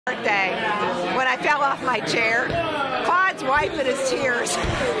birthday when I fell off my chair. Claude's wiping his tears.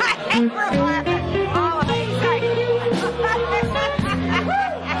 I hate her laughing. All of it. He's like,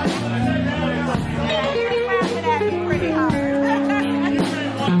 yeah, you're laughing at me pretty hard.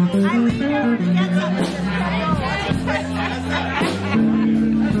 I leave you to get something.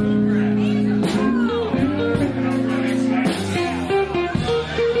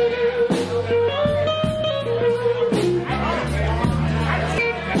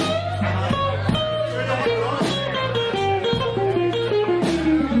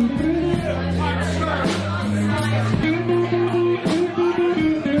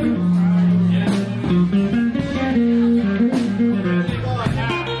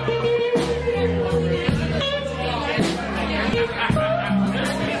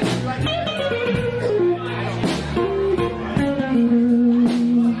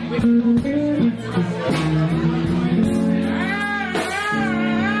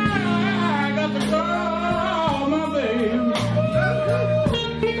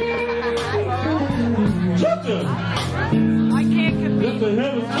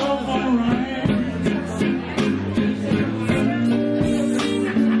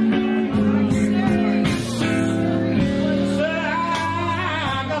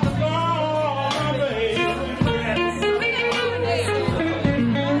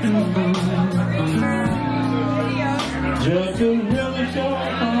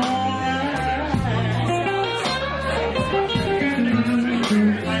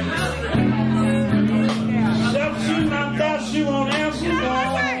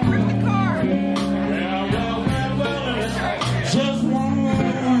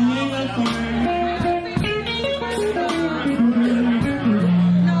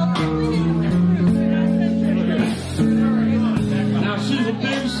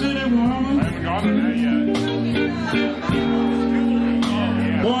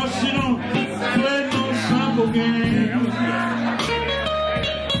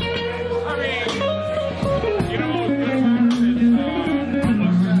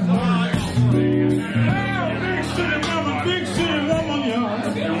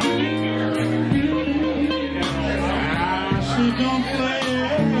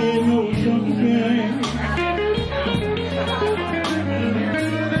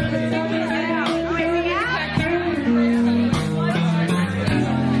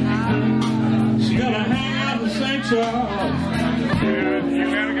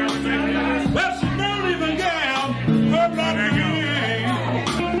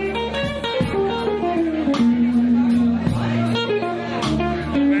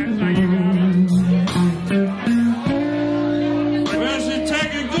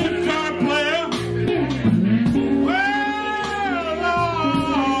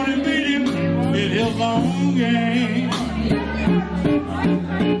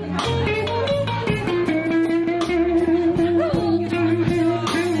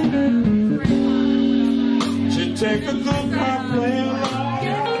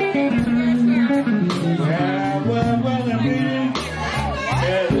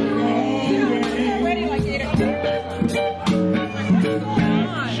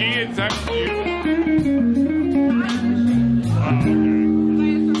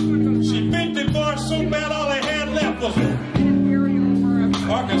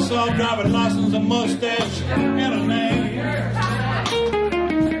 Driving license, a mustache, and a name.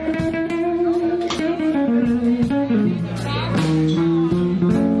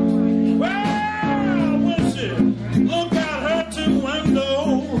 Well, when she look out her two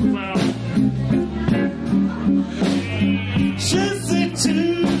windows, she see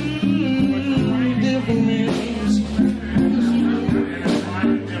two different rings.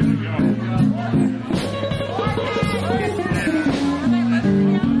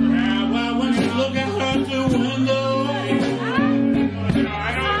 Look at her two windows.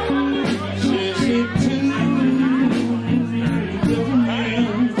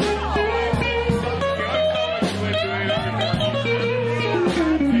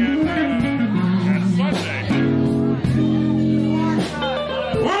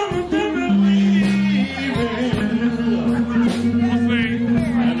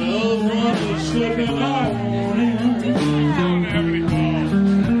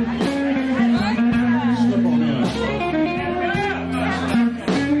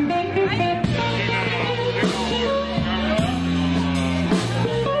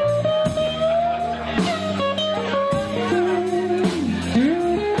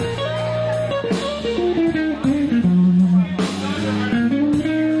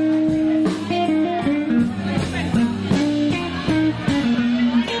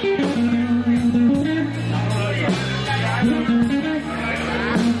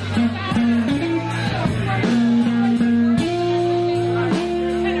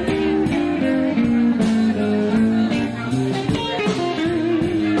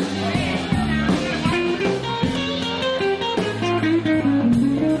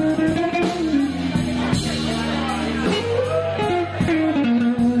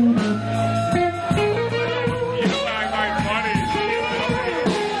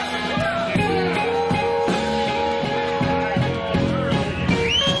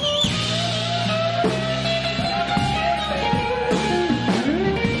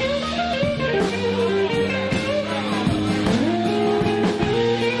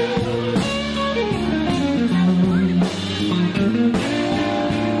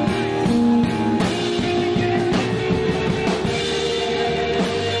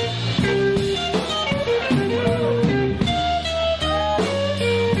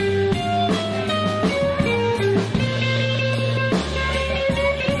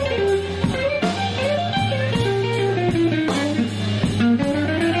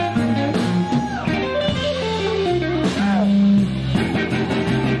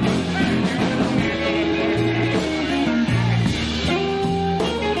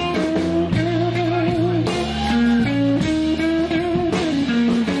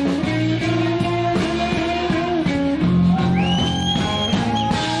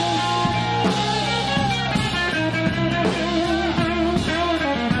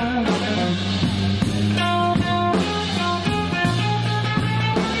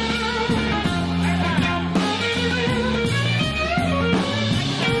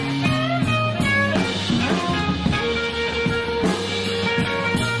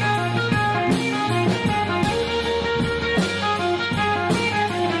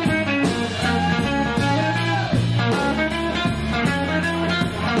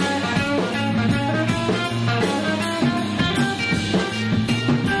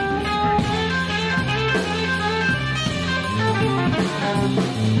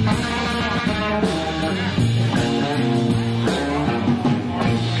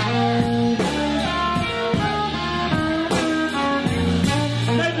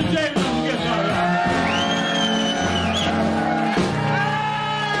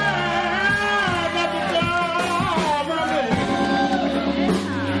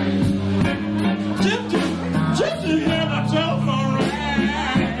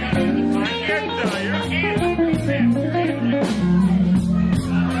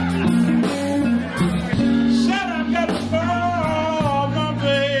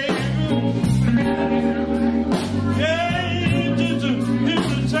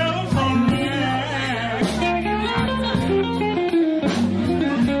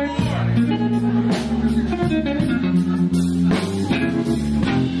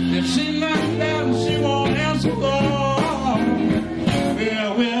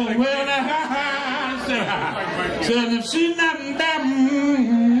 Said if she not that,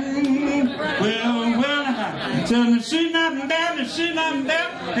 well, said if she not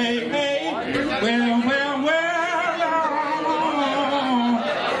that, hey, well,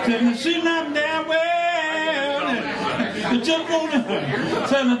 said if she not that, well, I just wanna,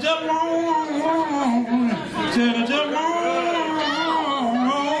 said I just want, said I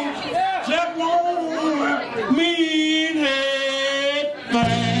just want me in head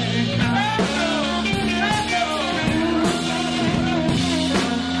bang.